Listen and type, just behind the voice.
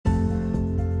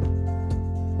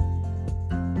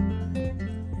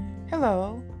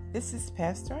Hello, this is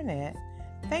Pastor Annette.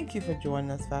 Thank you for joining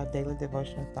us for our daily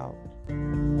devotional thought.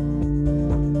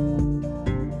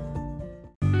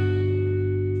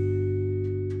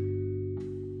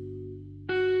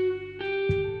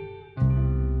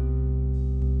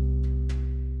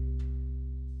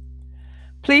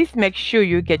 Please make sure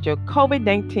you get your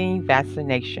COVID-19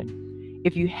 vaccination.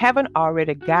 If you haven't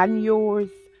already gotten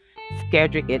yours,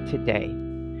 schedule it today.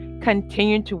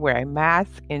 Continue to wear a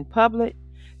mask in public,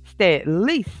 stay at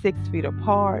least 6 feet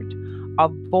apart,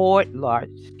 avoid large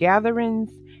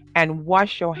gatherings, and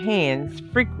wash your hands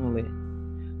frequently.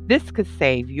 This could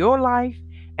save your life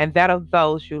and that of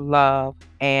those you love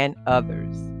and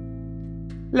others.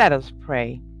 Let us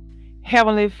pray.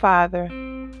 Heavenly Father,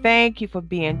 thank you for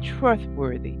being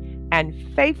trustworthy and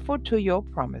faithful to your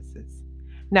promises.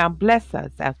 Now bless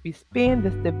us as we spend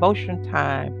this devotion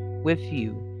time with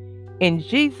you. In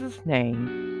Jesus'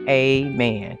 name,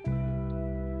 amen.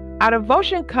 Our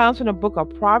devotion comes from the book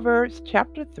of Proverbs,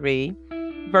 chapter 3,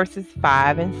 verses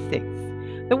 5 and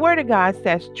 6. The Word of God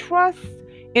says, "Trust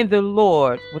in the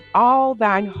Lord with all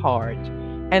thine heart,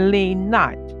 and lean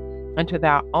not unto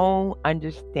thy own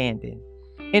understanding.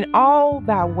 In all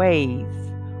thy ways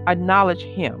acknowledge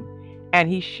him, and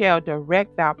he shall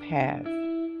direct thy paths."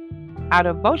 Our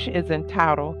devotion is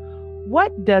entitled,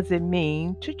 "What Does It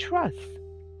Mean to Trust?"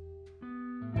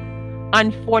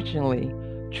 Unfortunately,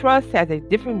 trust has a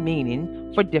different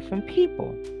meaning for different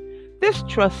people. This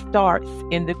trust starts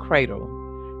in the cradle.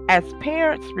 As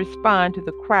parents respond to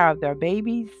the cry of their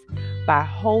babies by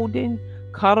holding,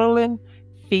 cuddling,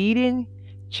 feeding,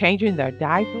 changing their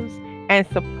diapers, and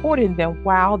supporting them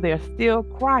while they're still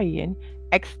crying,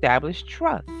 establish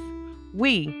trust.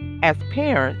 We, as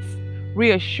parents,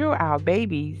 reassure our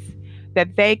babies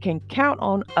that they can count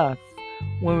on us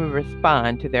when we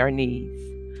respond to their needs.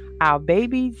 Our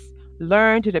babies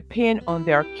learn to depend on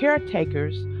their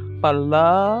caretakers for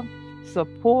love,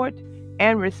 support,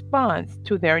 and response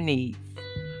to their needs.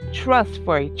 Trust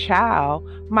for a child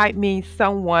might mean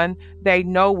someone they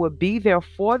know will be there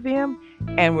for them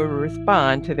and will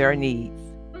respond to their needs.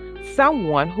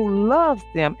 Someone who loves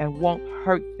them and won't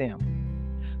hurt them.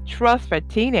 Trust for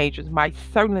teenagers might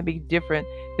certainly be different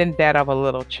than that of a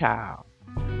little child.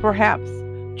 Perhaps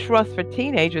trust for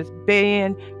teenagers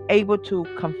being able to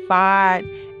confide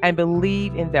and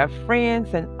believe in their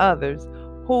friends and others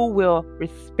who will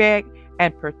respect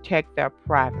and protect their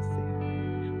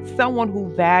privacy. Someone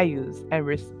who values and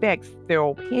respects their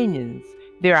opinions,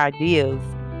 their ideas,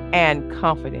 and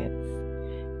confidence.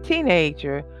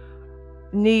 Teenager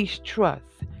needs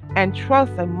trust, and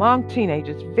trust among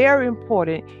teenagers is very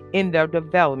important in their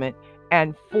development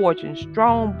and forging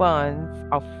strong bonds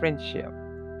of friendship.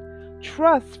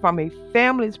 Trust from a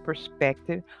family's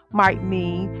perspective might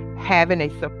mean having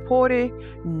a supportive,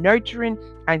 nurturing,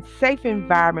 and safe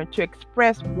environment to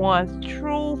express one's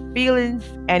true feelings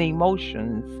and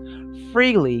emotions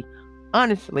freely,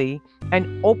 honestly, and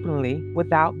openly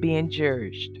without being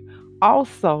judged.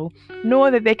 Also,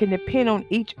 knowing that they can depend on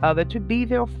each other to be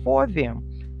there for them,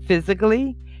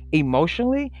 physically,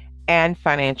 emotionally, and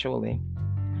financially.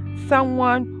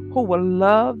 Someone who will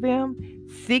love them,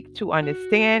 seek to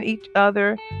understand each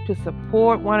other, to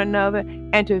support one another,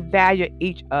 and to value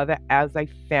each other as a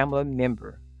family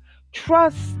member.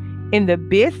 Trust in the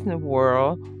business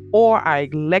world or our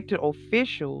elected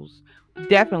officials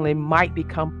definitely might be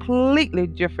completely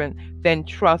different than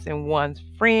trust in one's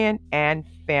friend and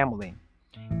family.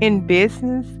 In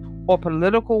business or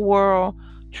political world,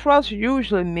 trust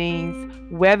usually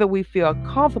means whether we feel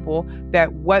comfortable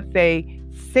that what they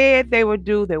said they would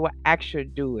do, they will actually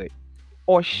do it,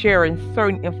 or sharing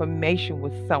certain information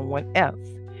with someone else,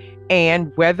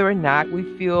 and whether or not we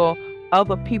feel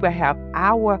other people have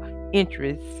our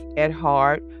interests at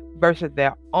heart versus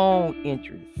their own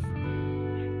interests.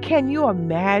 Can you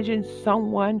imagine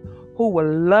someone who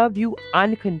will love you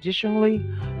unconditionally,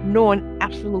 knowing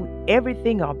absolute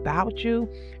everything about you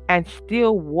and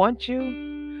still want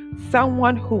you?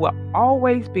 Someone who will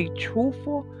always be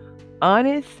truthful,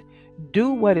 honest,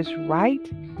 do what is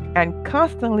right, and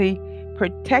constantly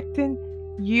protecting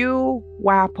you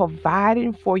while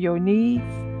providing for your needs.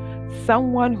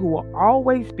 Someone who will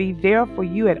always be there for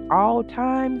you at all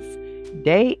times,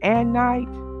 day and night.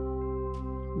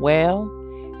 Well,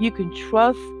 you can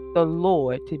trust the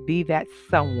Lord to be that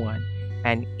someone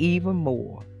and even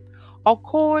more. Of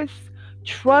course,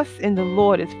 trust in the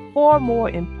Lord is far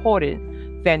more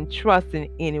important than trusting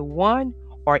anyone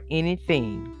or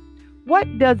anything.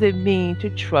 What does it mean to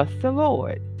trust the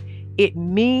Lord? It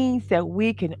means that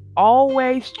we can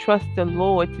always trust the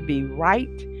Lord to be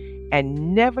right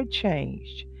and never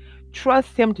change.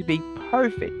 Trust Him to be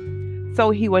perfect,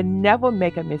 so he will never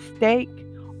make a mistake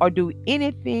or do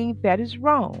anything that is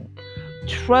wrong.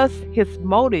 Trust his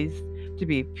motives to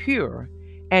be pure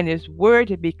and his word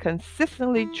to be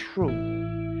consistently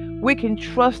true. We can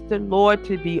trust the Lord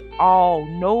to be all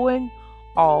knowing,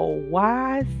 all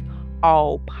wise,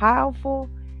 all powerful,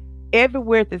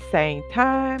 everywhere at the same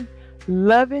time,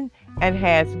 loving, and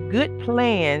has good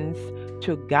plans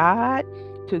to guide,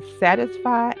 to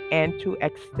satisfy, and to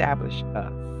establish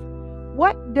us.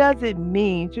 What does it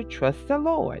mean to trust the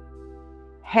Lord?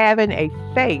 Having a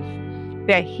faith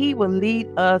that he will lead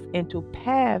us into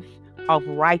paths of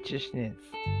righteousness.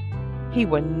 He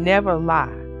will never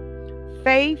lie.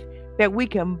 Faith that we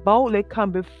can boldly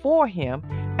come before him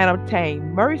and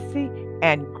obtain mercy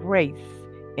and grace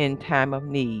in time of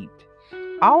need.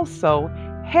 Also,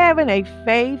 having a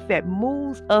faith that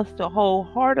moves us to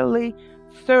wholeheartedly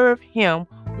serve him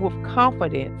with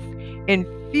confidence,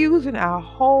 infusing our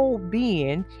whole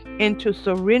being into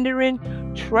surrendering,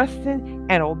 trusting,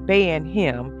 and obeying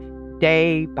him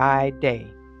day by day.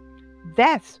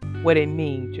 That's what it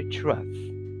means to trust.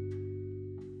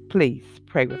 Please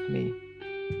pray with me.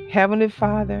 Heavenly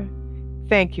Father,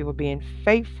 thank you for being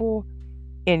faithful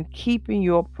in keeping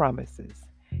your promises.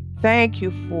 Thank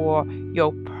you for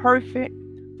your perfect,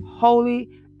 holy,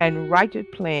 and righteous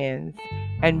plans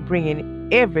and bringing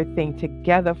everything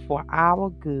together for our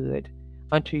good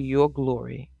unto your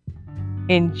glory.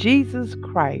 In Jesus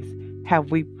Christ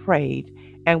have we prayed,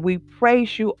 and we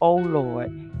praise you, O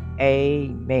Lord.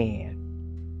 Amen.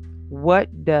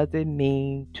 What does it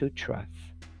mean to trust?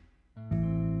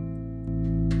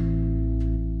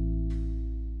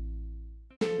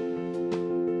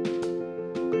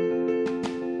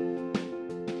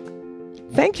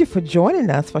 Thank you for joining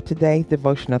us for today's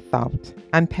devotional thought.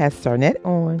 I'm Pastor Arnett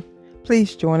Owen.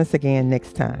 Please join us again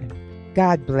next time.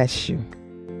 God bless you.